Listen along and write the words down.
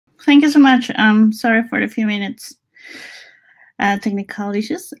Thank you so much. Sorry for the few minutes technical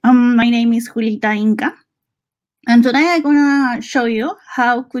issues. My name is Julita Inca, and today I'm gonna show you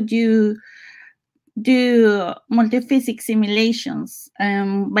how could you do multi-physics simulations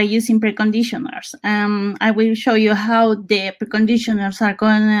by using preconditioners. I will show you how the preconditioners are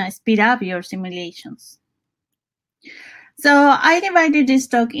gonna speed up your simulations. So I divided this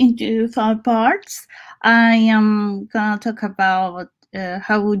talk into 5 parts. I am gonna talk about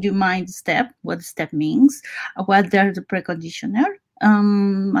how would you mind step, what the step means, what are the preconditioner,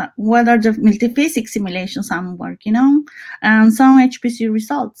 what are the multi-physics simulations I'm working on, and some HPC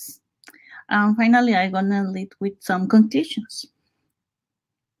results. Finally, I'm gonna lead with some conclusions.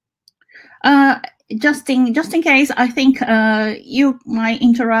 Just in case, I think you might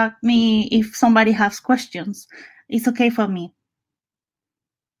interrupt me if somebody has questions. It's okay for me.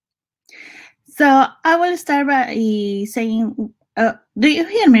 So I will start by saying, do you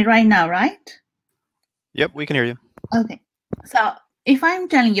hear me right now, right? Yep, we can hear you. Okay. So if I'm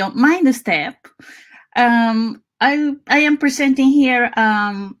telling you mind step, I am presenting here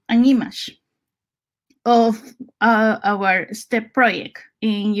an image of our STEP project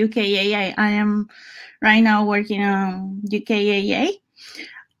in UKAA. I am right now working on UKAA,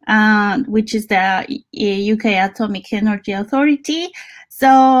 which is the UK Atomic Energy Authority.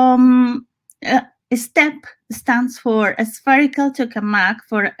 So STEP stands for a spherical tokamak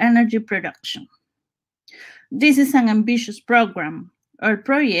for energy production. This is an ambitious program or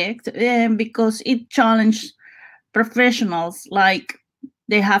project because it challenged professionals, like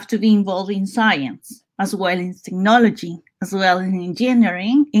they have to be involved in science, as well as technology, as well as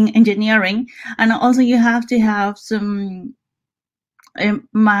engineering, and also you have to have some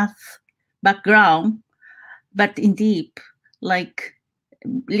math background, but in deep, like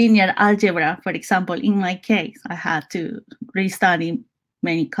linear algebra, for example. In my case, I had to restudy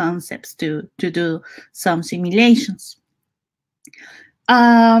many concepts to do some simulations.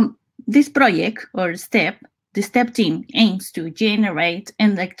 This project or STEP, the STEP team aims to generate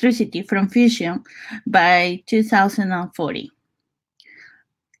electricity from fusion by 2040.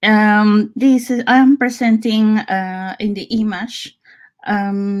 This is, I'm presenting in the image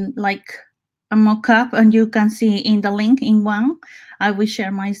like a mock-up, and you can see in the link in one. I will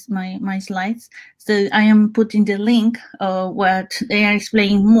share my slides. So I am putting the link what they are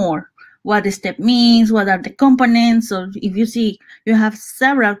explaining more, what the step means, what are the components. So if you see, you have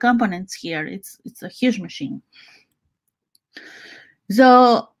several components here. It's a huge machine.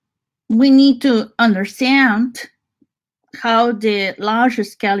 So we need to understand how the larger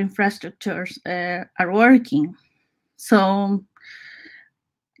scale infrastructures are working. So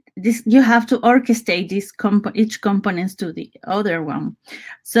this, you have to orchestrate this each components to the other one.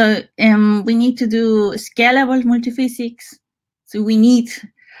 So we need to do scalable multiphysics. So we need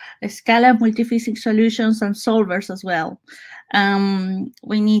a scalable multiphysics solutions and solvers as well.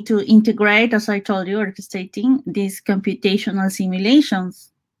 We need to integrate, as I told you, orchestrating these computational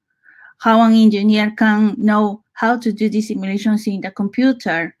simulations. How an engineer can know how to do these simulations in the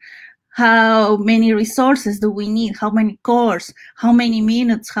computer. How many resources do we need? How many cores? How many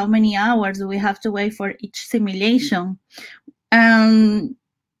minutes? How many hours do we have to wait for each simulation?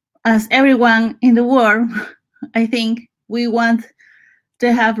 As everyone in the world, I think we want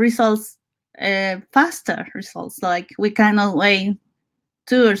to have results, faster results. Like we cannot wait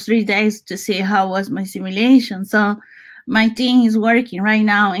 2 or 3 days to see how was my simulation. So my team is working right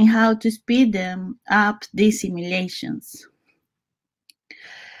now in how to speed them up these simulations.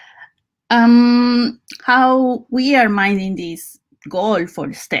 How we are minding this goal for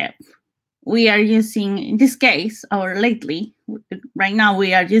the STEP. We are using, in this case, or lately, right now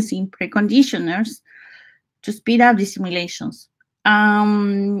we are using preconditioners to speed up the simulations.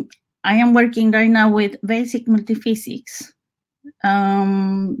 I am working right now with basic multiphysics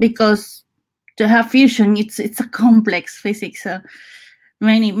because to have fusion, it's a complex physics,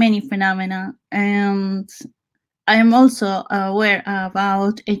 many phenomena, and I am also aware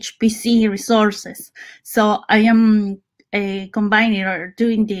about HPC resources. So I am combining or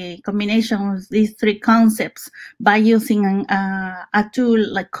doing the combination of these 3 concepts by using a tool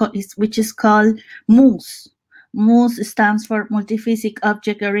like which is called MOOS. MOOS stands for multi-physics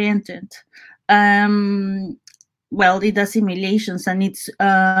object oriented. Well, it does simulations, and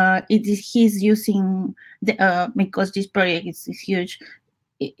he's using the because this project is huge.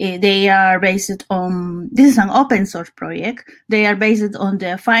 They are based on, this is an open source project. They are based on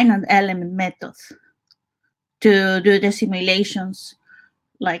the Finite Element Method to do the simulations,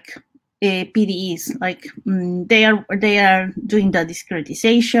 like PDEs. Like they are doing the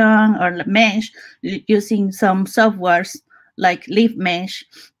discretization or the mesh using some softwares like Leaf Mesh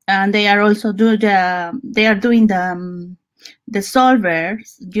and they are also doing the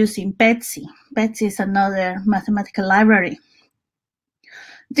solvers using PETSI. PETSI is another mathematical library.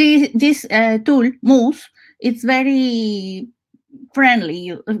 This tool, Moose, it's very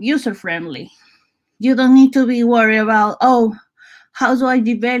friendly, user-friendly. You don't need to be worried about, oh, how do I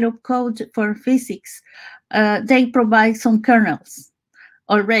develop code for physics? They provide some kernels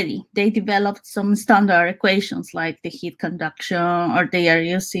already. They developed some standard equations like the heat conduction, or they are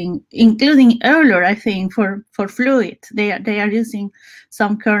using, including earlier, I think, for fluid, they are using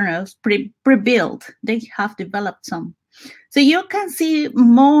some kernels pre-built. They have developed some. So you can see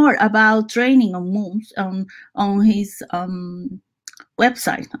more about training on Moose on his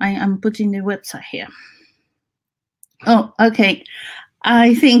website. I am putting the website here. Oh, okay.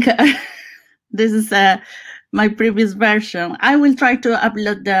 I think this is my previous version. I will try to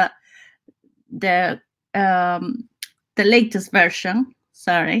upload the latest version.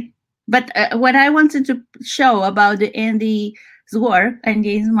 Sorry, but what I wanted to show about Andy's work, and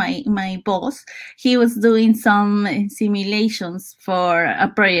is my boss. He was doing some simulations for a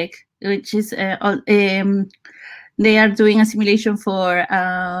project, which is they are doing a simulation for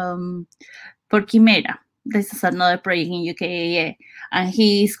Chimera. This is another project in UKAA, and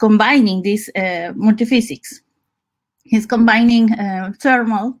he's combining this multi-physics. He's combining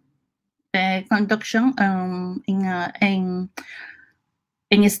thermal conduction in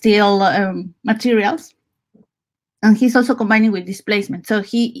steel materials, and he's also combining with displacement. So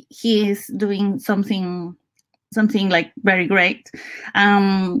he is doing something like very great.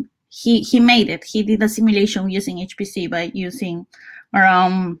 He made it. He did a simulation using HPC by using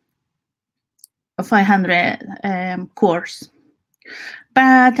around 500 cores.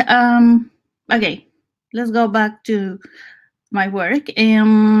 But okay, let's go back to my work.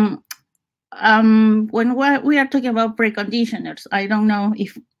 When we are talking about preconditioners, I don't know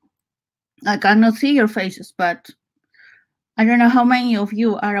if I cannot see your faces, but I don't know how many of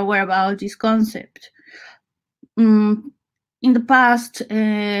you are aware about this concept. In the past,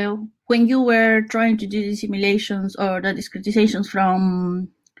 when you were trying to do the simulations or the discretizations from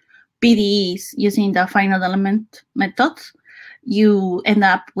PDEs using the finite element method, you end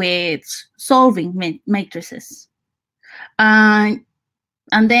up with solving matrices. And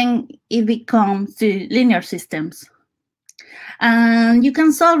then it becomes to linear systems. And you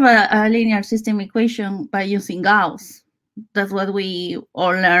can solve a linear system equation by using Gauss. That's what we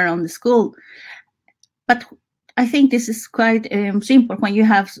all learn on the school. But I think this is quite simple when you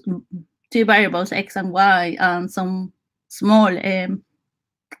have two variables, x and y, and some small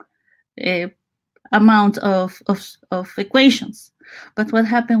amount of equations. But what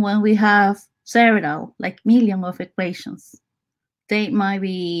happens when we have several, like millions of equations? They might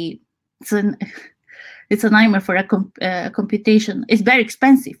be, it's a nightmare for a computation. It's very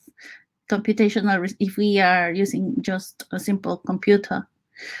expensive computational if we are using just a simple computer.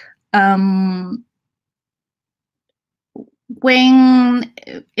 When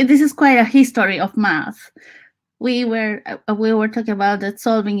this is quite a history of math. We were talking about that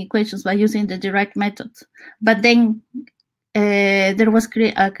solving equations by using the direct method, but then there was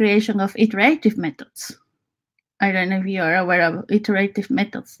a creation of iterative methods. I don't know if you are aware of iterative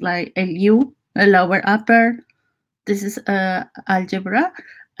methods like LU, lower upper. This is algebra.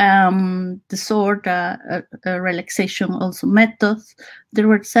 The sort, relaxation also methods. There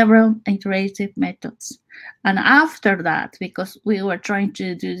were several iterative methods. And after that, because we were trying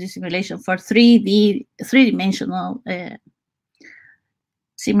to do the simulation for three-dimensional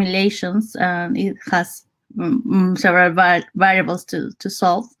simulations, and it has several variables to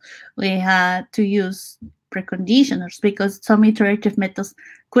solve, we had to use preconditioners because some iterative methods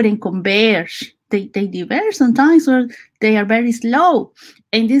couldn't converge. They diverge sometimes, or they are very slow.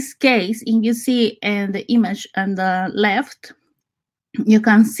 In this case, if you see in the image on the left, you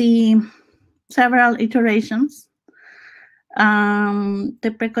can see several iterations.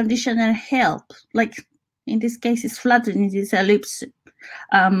 The preconditioner help, like in this case, it's flattening this ellipse.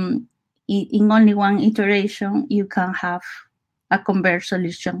 In only one iteration, you can have a converged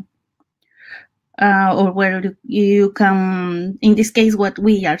solution. Or where you can, in this case, what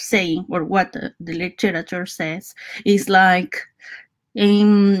we are saying, or what the literature says, is like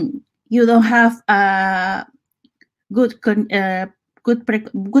you don't have a good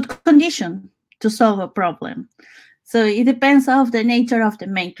condition to solve a problem. So it depends of the nature of the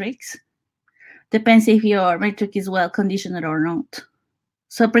matrix. Depends if your matrix is well conditioned or not.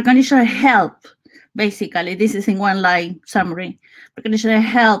 So preconditioner help. Basically, this is in one line summary. Preconditioner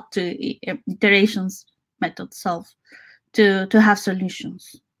help to iterations method solve to have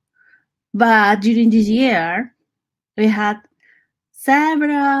solutions. But during this year, we had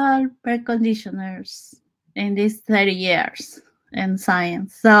several preconditioners in these 30 years in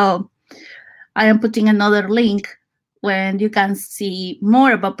science. So I am putting another link when you can see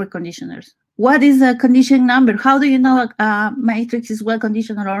more about preconditioners. What is a conditioning number? How do you know a matrix is well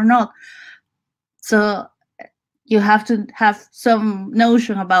conditioned or not? So you have to have some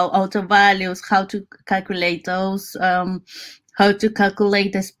notion about auto values, how to calculate those, how to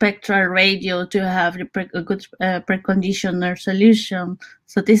calculate the spectral radio to have a good preconditioner solution.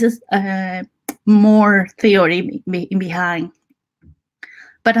 So this is more theory behind.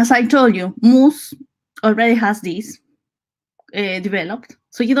 But as I told you, Moose already has this developed.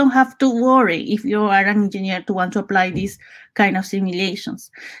 So you don't have to worry if you are an engineer to want to apply these kind of simulations.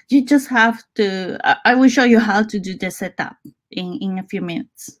 You just have to, I will show you how to do the setup in a few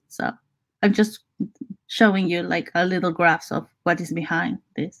minutes. So I'm just showing you like a little graphs of what is behind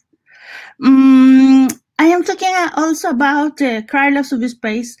this. I am talking also about the Krylov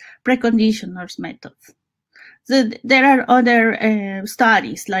subspace preconditioners method. So there are other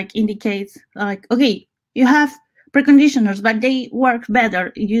studies like indicates like, okay, you have preconditioners, but they work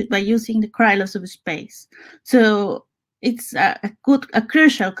better by using the Krylov subspace. So it's a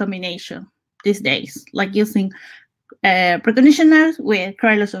crucial combination these days, like using preconditioners with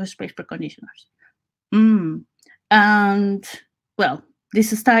Krylov subspace preconditioners. And well,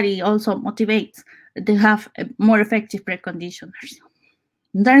 this study also motivates to have more effective preconditioners.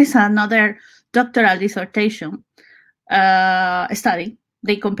 There is another doctoral dissertation study.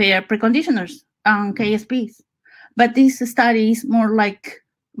 They compare preconditioners and KSPs. But this study is more like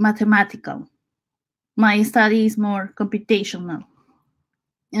mathematical. My study is more computational.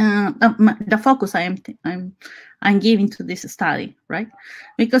 The focus I'm giving to this study, right?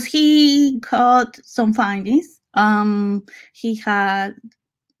 Because he got some findings. He had,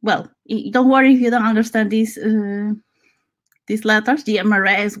 well, don't worry if you don't understand these letters.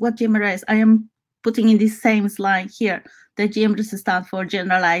 GMRS, what GMRS? I am putting in this same slide here. The GMRS stands for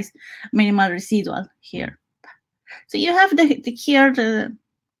generalized minimal residual here. So you have here the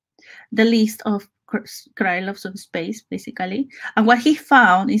list of Krylov subspace, basically. And what he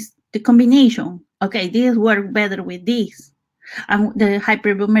found is the combination. Okay, these work better with this. And the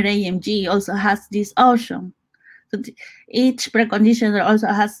hyperboomer AMG also has this option. So each preconditioner also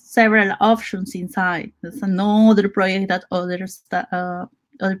has several options inside. That's another project that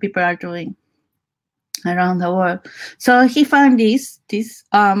other people are doing around the world. So he found this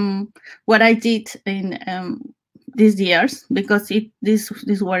what I did in these years, because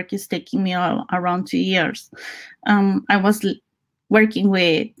this work is taking me around 2 years. I was working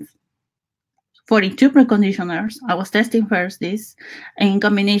with 42 preconditioners. I was testing first this in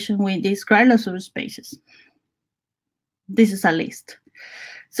combination with these Krylov subspaces. This is a list.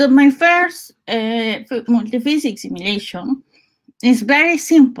 So my first multi-physics simulation is very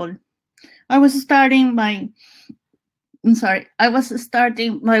simple. I was starting by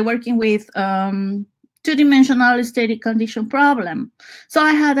working with two-dimensional static condition problem. So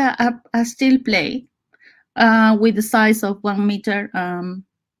I had a steel plate with the size of 1 meter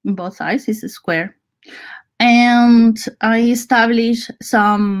in both sides, it's a square. And I established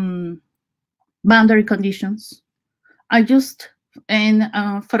some boundary conditions. I just,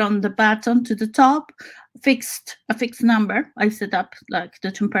 from the bottom to the top, fixed a fixed number. I set up like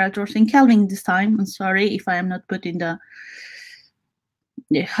the temperatures in Kelvin this time. I'm sorry if I am not putting the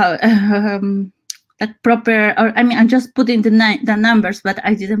proper, or I mean, I'm just putting the numbers, but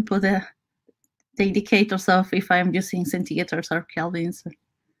I didn't put the indicators of if I'm using centimeters or Kelvins.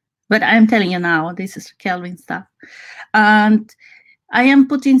 But I'm telling you now, this is Kelvin stuff. And I am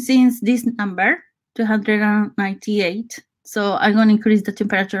putting since this number, 298. So I'm going to increase the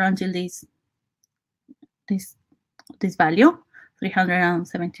temperature until this value,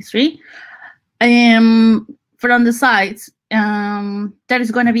 373. From the sides, there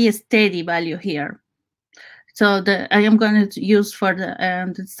is going to be a steady value here. So I am going to use for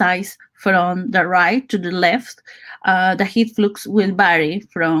the size from the right to the left. The heat flux will vary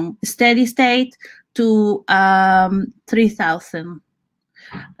from steady state to 3000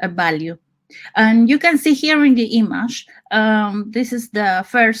 value. And you can see here in the image, this is the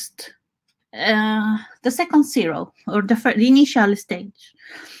first, the second zero, or the initial stage.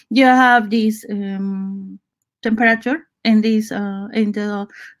 You have this temperature in this in the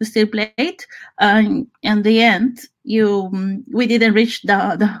steel plate, and in the end, we didn't reach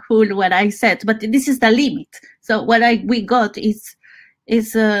the full what I said, but this is the limit. So what we got is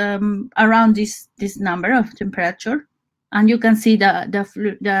around this number of temperature. And you can see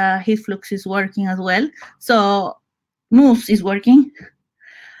the heat flux is working as well. So Moose is working.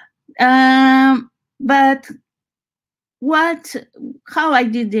 But how I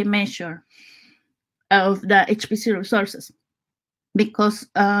did the measure of the HPC resources, because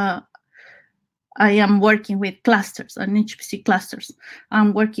I am working with clusters and HPC clusters.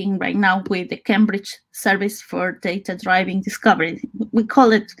 I'm working right now with the Cambridge Service for Data Driving Discovery. We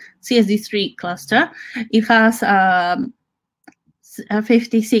call it CSD3 cluster. It has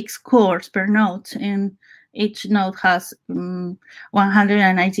 56 cores per node, and each node has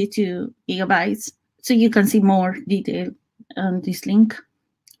 192 gigabytes. So you can see more detail on this link.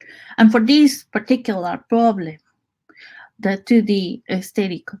 And for this particular problem, the 2D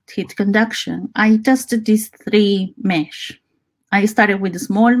static heat conduction, I tested these 3 mesh. I started with a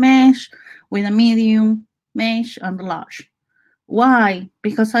small mesh, with a medium mesh, and a large. Why?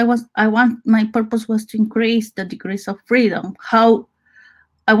 Because my purpose was to increase the degrees of freedom. How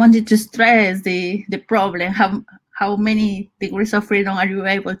I wanted to stress the problem. How many degrees of freedom are you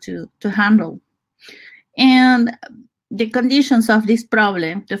able to handle? And the conditions of this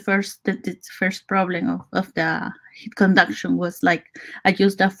problem, the first problem of the heat conduction was like, I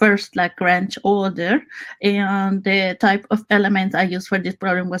used the first Lagrange order, and the type of element I used for this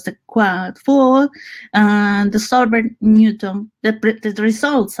problem was the quad fold, and the solver Newton. The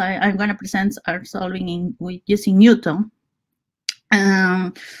results I'm going to present are solving using Newton.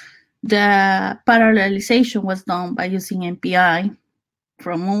 The parallelization was done by using MPI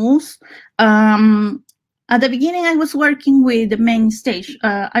from MOOS. At the beginning, I was working with the main stage.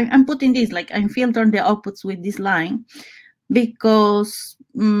 I'm putting this, like I'm filtering the outputs with this line, because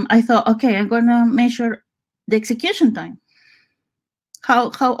I thought, okay, I'm gonna measure the execution time,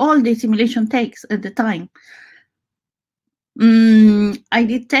 how all the simulation takes at the time. I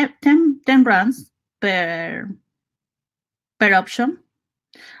did 10 runs per option,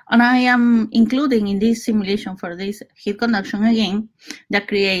 and I am including in this simulation for this heat conduction again the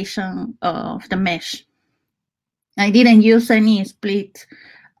creation of the mesh. I didn't use any split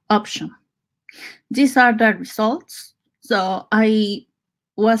option. These are the results. So I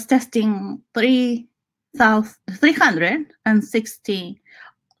was testing 360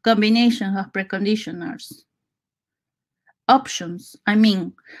 combinations of preconditioners. Options, I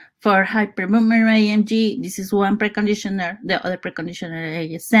mean, for hyperboomer AMG, this is one preconditioner, the other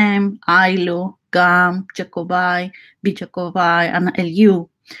preconditioner ASM, ILU, GAM, Jacobi, B-Jacobi, and LU.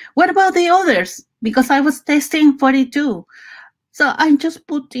 What about the others? Because I was testing 42. So I'm just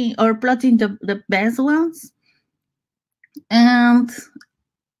plotting the best ones. And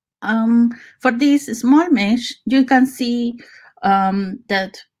for this small mesh, you can see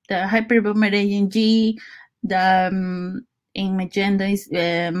that the hyperboomer AMG, in magenta is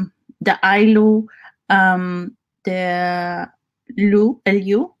the ILU, the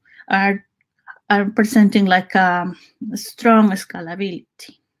LU are presenting like a strong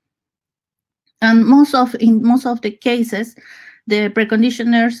scalability. And in most of the cases, the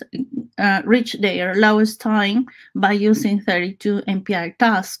preconditioners reach their lowest time by using 32 MPI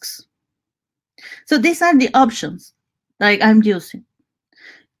tasks. So these are the options like I'm using.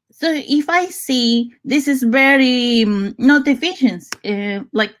 So if I see this is very not efficient,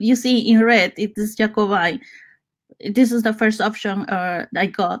 like you see in red, it is Jacobi. This is the first option I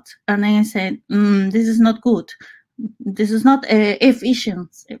got, and then I said, this is not good. This is not efficient,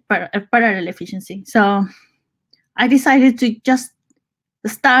 parallel efficiency. So I decided to just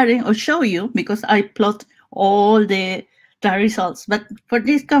start or show you, because I plot all the results. But for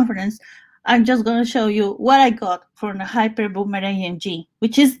this conference, I'm just going to show you what I got from the hyperboomer AMG,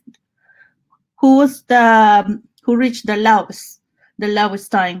 which is who reached the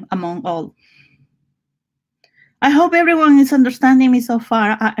lowest time among all. I hope everyone is understanding me so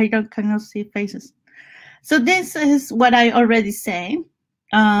far. I cannot see faces. So this is what I already said.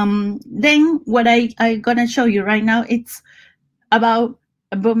 Then what I'm gonna show you right now, it's about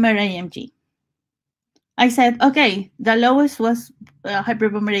a boomer AMG. I said, okay, the lowest was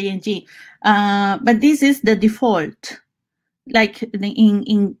hyperboomer AMG, but this is the default. Like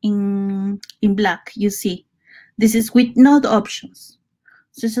in black, you see, this is with node options.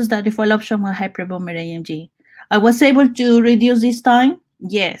 This is the default option on hyperboomer AMG. I was able to reduce this time.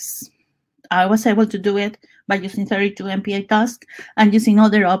 Yes, I was able to do it by using 32 MPI tasks and using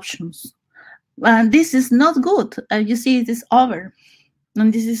other options. And this is not good. You see, it is over.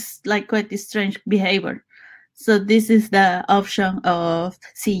 And this is like quite a strange behavior. So this is the option of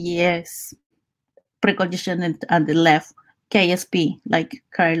CES, preconditioning at the left, KSP, like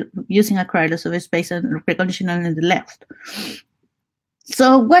using a Krylov subspace and preconditioning on the left.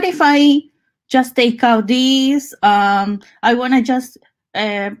 So what if I just take out these? I want to just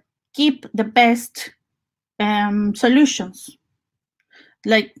keep the best solutions,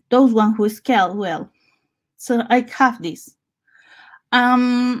 like those ones who scale well. So I have this.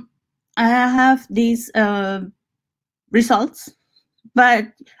 I have these results, but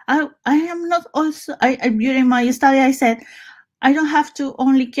I am not also. During my study, I said I don't have to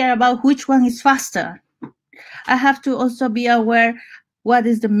only care about which one is faster. I have to also be aware what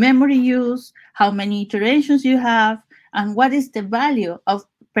is the memory use, how many iterations you have, and what is the value of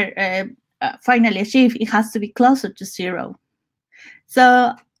finally achieved. It has to be closer to 0.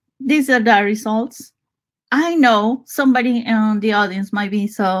 So these are the results. I know somebody in the audience might be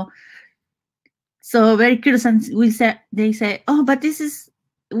so very curious, and they say, oh, but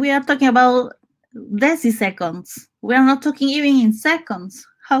we are talking about deciseconds. We are not talking even in seconds.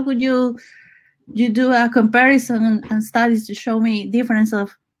 How could you do a comparison and studies to show me difference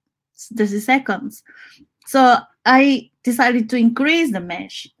of deciseconds? So I decided to increase the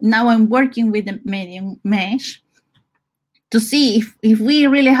mesh. Now I'm working with the medium mesh to see if we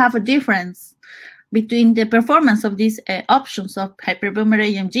really have a difference between the performance of these options of hyperboomer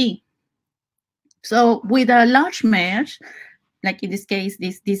AMG. So with a large mesh, like in this case,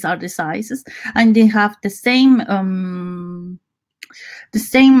 these are the sizes, and they have the same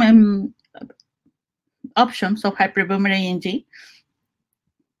options of hyperboomer AMG.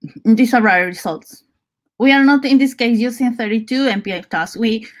 These are our results. We are not in this case using 32 MPI tasks.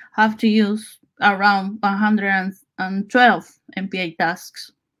 We have to use around 112 MPI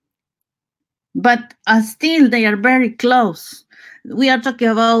tasks. But still, they are very close. We are talking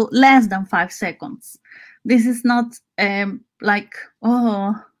about less than 5 seconds. This is not like,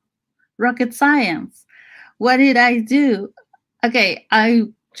 oh, rocket science. What did I do? Okay, I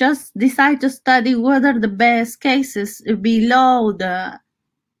just decided to study what are the best cases below the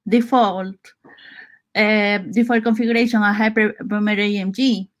default configuration of hyperboomer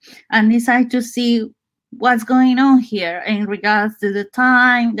AMG, and decide to see what's going on here in regards to the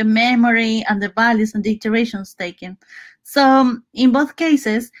time, the memory, and the values and the iterations taken. So in both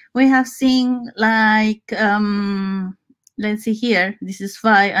cases, we have seen like, let's see here, this is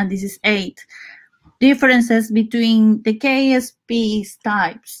 5 and this is 8. Differences between the KSP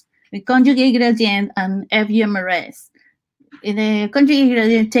types, the conjugate gradient and FUMRS. The conjugate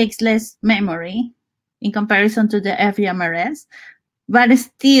gradient takes less memory in comparison to the FUMRS, but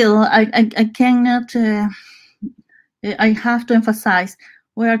still, I cannot, I have to emphasize,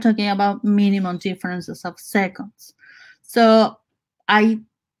 we are talking about minimum differences of seconds. So I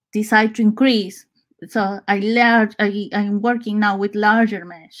decide to increase. So I'm working now with larger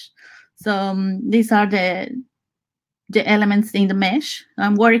mesh. So these are the elements in the mesh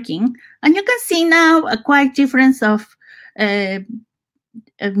I'm working. And you can see now a quite difference of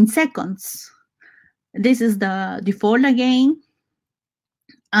in seconds. This is the default again.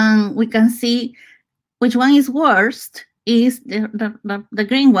 And we can see which one is worst is the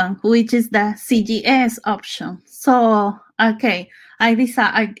green one, which is the CGS option. So, okay, I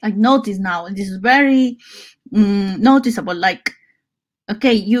notice now, this is very noticeable, like,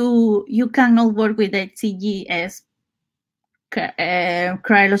 okay, you cannot work with the CGS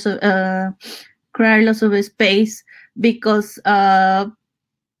Krylov subspace because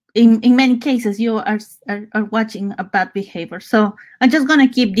in many cases you are watching a bad behavior. So I'm just gonna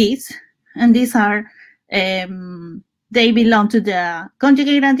keep these, and these are they belong to the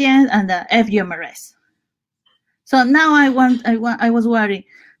conjugate gradient and the FUMRS. So now I was worried,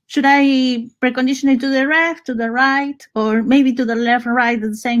 should I precondition it to the left, to the right, or maybe to the left and right at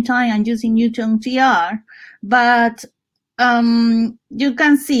the same time and using Newton TR? But you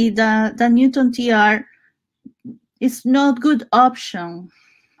can see the Newton TR is not good option.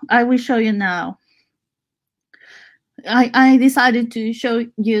 I will show you now. I decided to show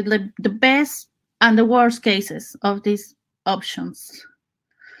you the best and the worst cases of these options.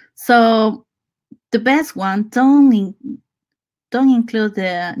 So the best one don't include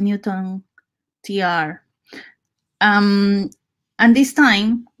the Newton TR. And this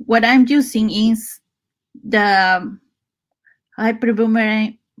time, what I'm using is the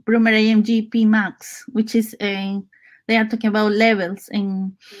hyperboomer AMG P max, which is they are talking about levels,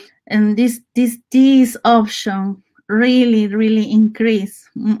 and this option really increase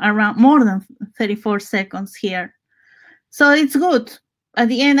around more than 34 seconds here. So it's good. At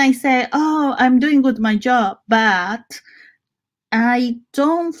the end, I say, oh, I'm doing good my job, but I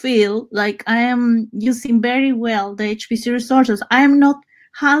don't feel like I am using very well the HPC resources. I am not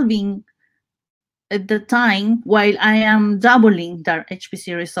halving the time while I am doubling the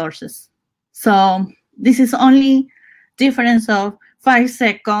HPC resources. So this is only difference of 5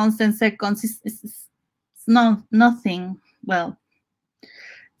 seconds, 10 seconds. It's nothing. Well,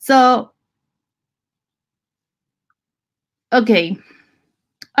 so, okay.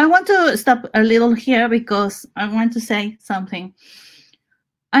 I want to stop a little here because I want to say something.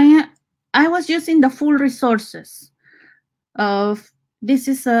 I was using the full resources of, this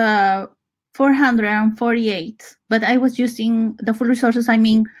is a 448, but I was using the full resources. I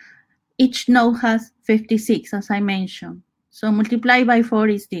mean, each node has 56, as I mentioned. So multiply by 4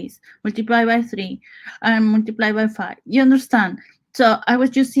 is this, multiply by 3, and multiply by 5. You understand? So I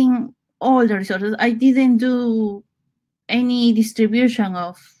was using all the resources. I didn't do any distribution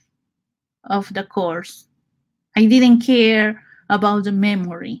of the cores. I didn't care about the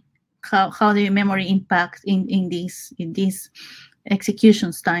memory, how the memory impacts in this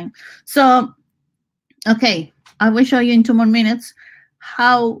executions time. So, okay, I will show you in 2 more minutes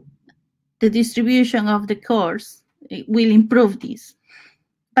how the distribution of the cores will improve this.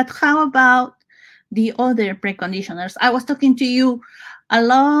 But how about the other preconditioners? I was talking to you a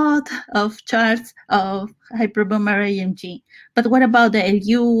lot of charts of hyperboomer AMG, but what about the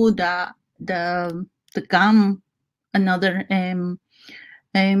LU, the GAM, another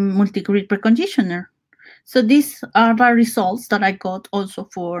multi-grid preconditioner? So these are the results that I got also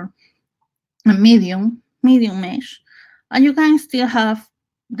for a medium mesh, and you can still have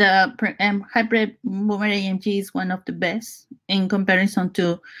the hybrid boomer AMG is one of the best in comparison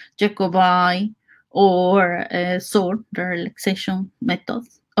to Jacobi or SOR, the relaxation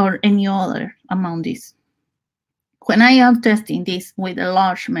methods, or any other among these. When I am testing this with a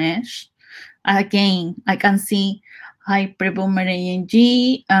large mesh, again, I can see hybrid boomer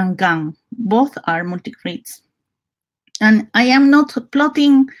AMG and GAN. Both are multi-grids. And I am not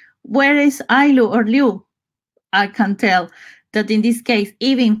plotting where is ILU or LU. I can tell that in this case,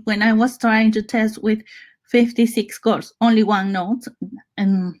 even when I was trying to test with 56 cores, only one node,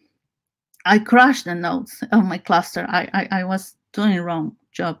 and I crashed the nodes of my cluster. I was doing a wrong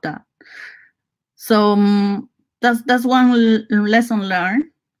job that. So that's one lesson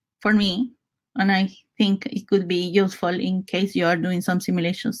learned for me, and I think it could be useful in case you are doing some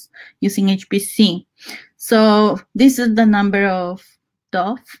simulations using HPC. So this is the number of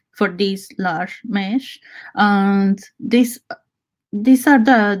DOF for this large mesh, and these are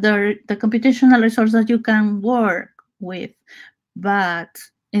the computational resources that you can work with, but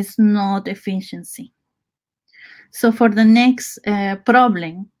it's not efficiency. So for the next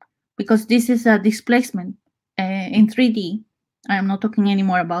problem, because this is a displacement in 3D, I am not talking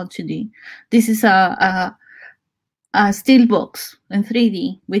anymore about 2D. This is a steel box in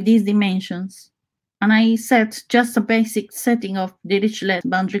 3D with these dimensions. And I set just a basic setting of Dirichlet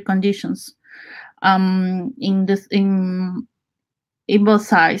boundary conditions in both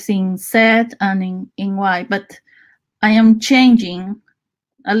sides, in Z and in Y. But I am changing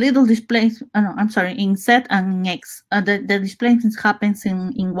a little displacement. No, I'm sorry, in Z and in X. The displacement happens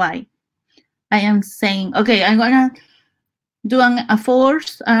in Y. I am saying, okay, I'm gonna do a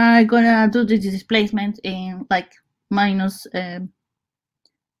force. I'm gonna do the displacement in like minus 1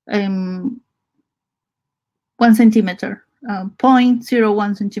 centimeter,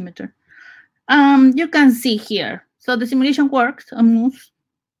 0.01 centimeter. You can see here. So the simulation works and moves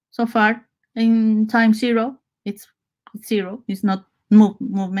so far in time 0. It's 0. It's not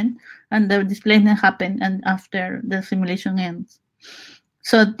movement, and the displacement happened and after the simulation ends.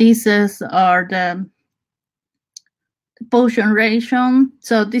 So these are the Poisson ratio.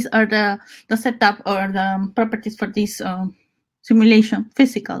 So these are the setup or the properties for this simulation,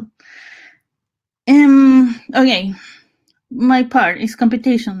 physical. Okay, my part is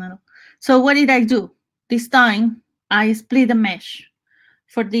computational. So what did I do? This time I split the mesh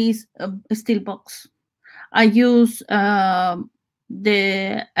for this steel box. I use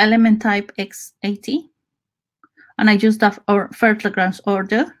the element type X80, and I use the first Lagrange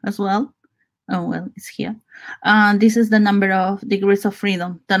order as well. Oh, well, it's here. This is the number of degrees of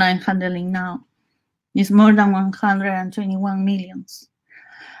freedom that I'm handling now. It's more than 121 millions.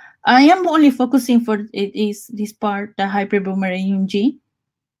 I am only focusing for this part, the hyperboomer AMG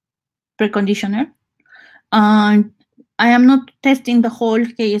preconditioner. And I am not testing the whole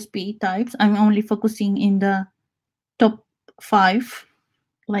KSP types. I'm only focusing in the top 5,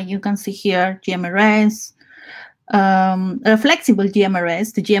 like you can see here, GMRS, a flexible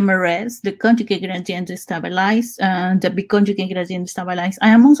GMRS, the conjugate gradient stabilized, and the biconjugate gradient stabilized. I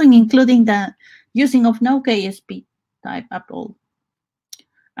am also including the using of no KSP type at all.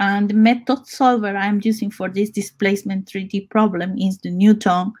 And the method solver I'm using for this displacement 3D problem is the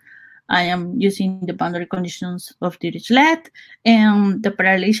Newton. I am using the boundary conditions of Dirichlet, and the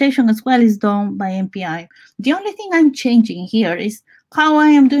parallelisation as well is done by MPI. The only thing I'm changing here is how I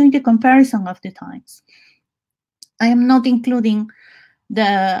am doing the comparison of the times. I am not including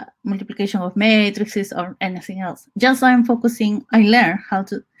the multiplication of matrices or anything else. Just I'm focusing, I learn how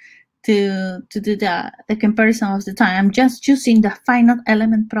to do the comparison of the time. I'm just choosing the finite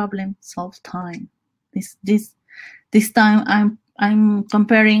element problem solve time. This time I'm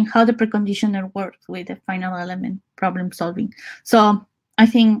comparing how the preconditioner works with the finite element problem solving. So I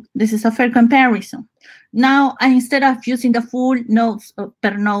think this is a fair comparison. Now, instead of using the full notes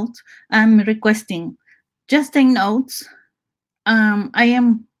per note, I'm requesting just 10 notes. I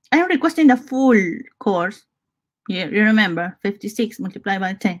am requesting the full course. You remember 56 multiplied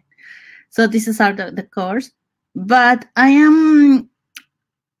by 10. So this is the course. But I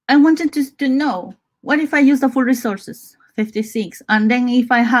wanted to know, what if I use the full resources, 56, and then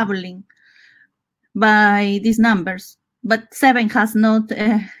if I have a link by these numbers, but 7 has not,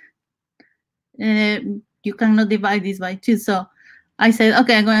 you cannot divide this by 2. So I said,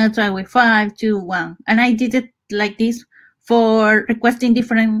 okay, I'm going to try with 5, 2, 1. And I did it like this for requesting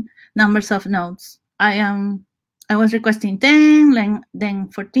different numbers of nodes. I was requesting 10, then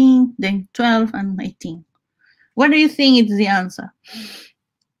 14, then 12, and 18. What do you think is the answer?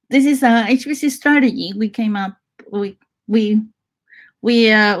 This is a HPC strategy we came up with. We're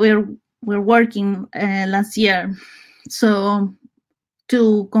working last year, so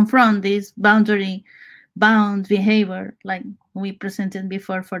to confront this boundary bound behavior, like we presented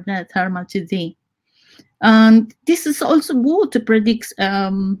before for the thermal 2D. And this is also good to predict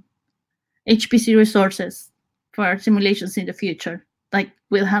HPC resources for simulations in the future. Like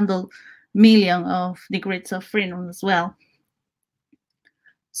we'll handle millions of degrees of freedom as well.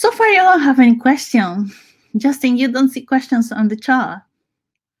 So far, you don't have any questions. Justin, you don't see questions on the chat.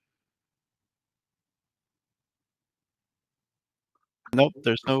 Nope,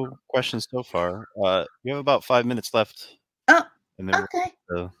 there's no questions so far. You have about 5 minutes left. Oh, okay.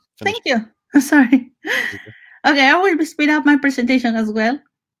 Thank you. Sorry. Okay, I will speed up my presentation as well,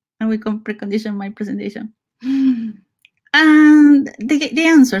 and we can precondition my presentation. And the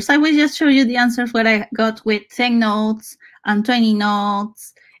answers, I will just show you the answers what I got with 10 nodes and 20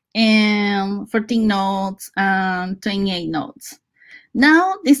 nodes and 14 nodes and 28 nodes.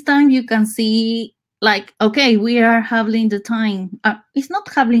 Now, this time you can see, like, okay, we are having the time. It's not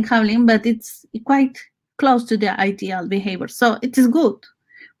having, but it's quite close to the ideal behavior. So it is good.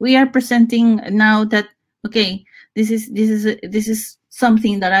 We are presenting now that, okay, this is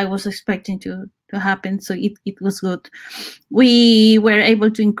something that I was expecting to happen. So it was good. We were able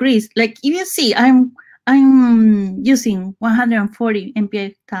to increase. Like if you see, I'm using 140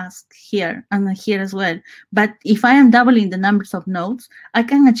 MPI tasks here and here as well. But if I am doubling the numbers of nodes, I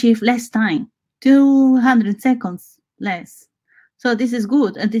can achieve less time, 200 seconds less. So this is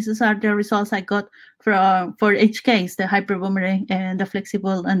good, and these are the results I got for each case: the hyperboomerang and the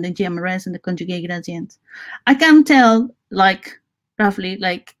flexible and the GMRS and the conjugate gradient. I can tell, like roughly,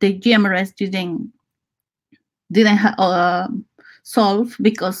 like the GMRS didn't solve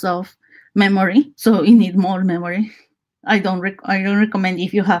because of memory, so you need more memory. I don't recommend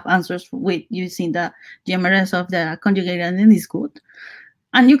if you have answers with using the GMRS of the conjugate gradient is good.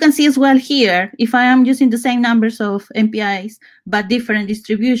 And you can see as well here, if I am using the same numbers of MPIs, but different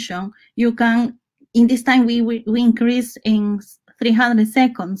distribution, you can, in this time, we increase in 300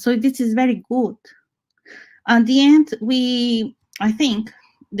 seconds. So this is very good. At the end, I think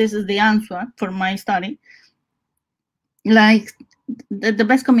this is the answer for my study. Like the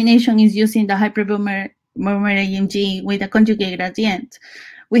best combination is using the hyperboomerang AMG with a conjugate gradient.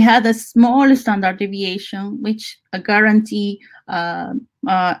 We had a small standard deviation, which guarantee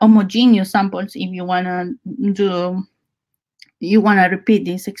homogeneous samples if you wanna repeat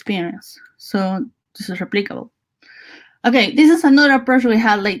this experience. So this is replicable. Okay, this is another approach we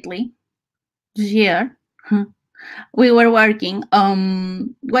had lately this year. We were working.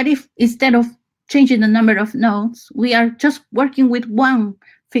 What if instead of changing the number of nodes, we are just working with one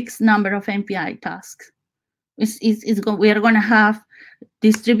fixed number of MPI tasks? We are going to have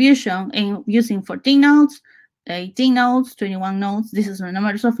distribution in using 14 nodes, 18 nodes, 21 nodes. This is the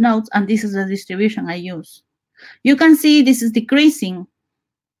numbers of nodes, and this is the distribution I use. You can see this is decreasing.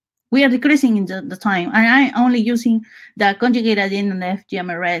 We are decreasing in the time, and I'm only using the conjugate gradient and the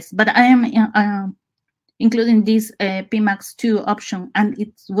FGMRS, but I am including this Pmax2 option, and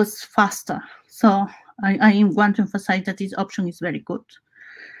it was faster. So I want to emphasize that this option is very good.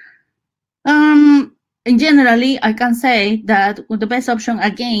 Generally, I can say that the best option,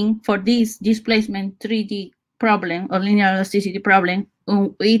 again, for this displacement 3D problem or linear elasticity problem,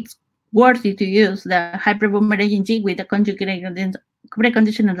 it's worthy to use the hyperboomerang AMG with the conjugate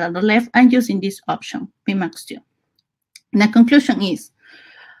preconditioner on the left and using this option, Pmax2. And the conclusion is,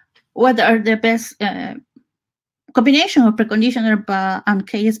 what are the best combination of preconditioner and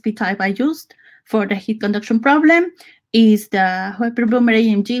KSP type I used for the heat conduction problem is the Hoeper-Blumer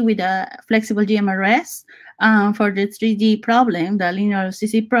AMG with a flexible GMRS. For the 3D problem, the linear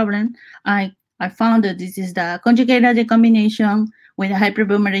CC problem, I found that this is the conjugated combination with a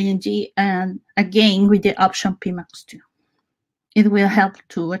Hoeper-Blumer AMG, and again with the option Pmax2. It will help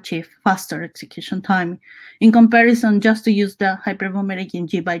to achieve faster execution time in comparison just to use the Hoeper-Blumer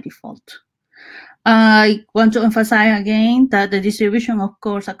AMG by default. I want to emphasize again that the distribution of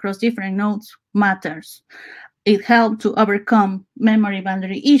cores across different nodes matters. It helps to overcome memory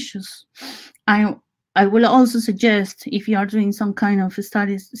boundary issues. I will also suggest, if you are doing some kind of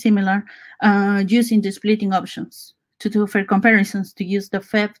studies similar, using the splitting options to do fair comparisons, to use the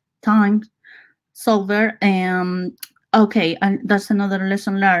FEV time solver. Okay, and that's another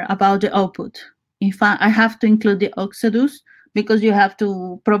lesson learned about the output. If I have to include the Oxidus, because you have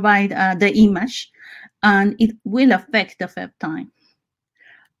to provide the image, and it will affect the FEV time.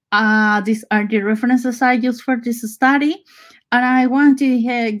 These are the references I use for this study, and I want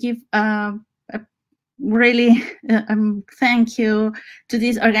to give a really thank you to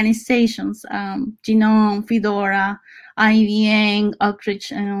these organizations, Genome, Fedora, IBM,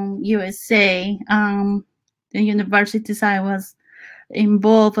 Oakridge, USA, the universities I was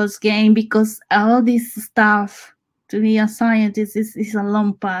involved as game, because all this stuff, to be a scientist is a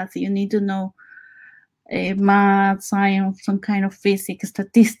long path. You need to know math, science, some kind of physics,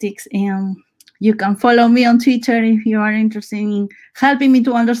 statistics, and you can follow me on Twitter if you are interested in helping me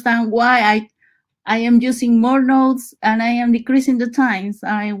to understand why I am using more nodes and I am decreasing the times.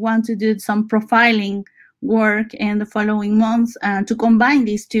 I want to do some profiling work in the following months and to combine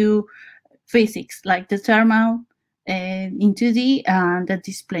these two physics, like the thermal in 2D and the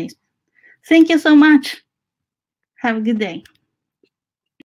displacement. Thank you so much. Have a good day.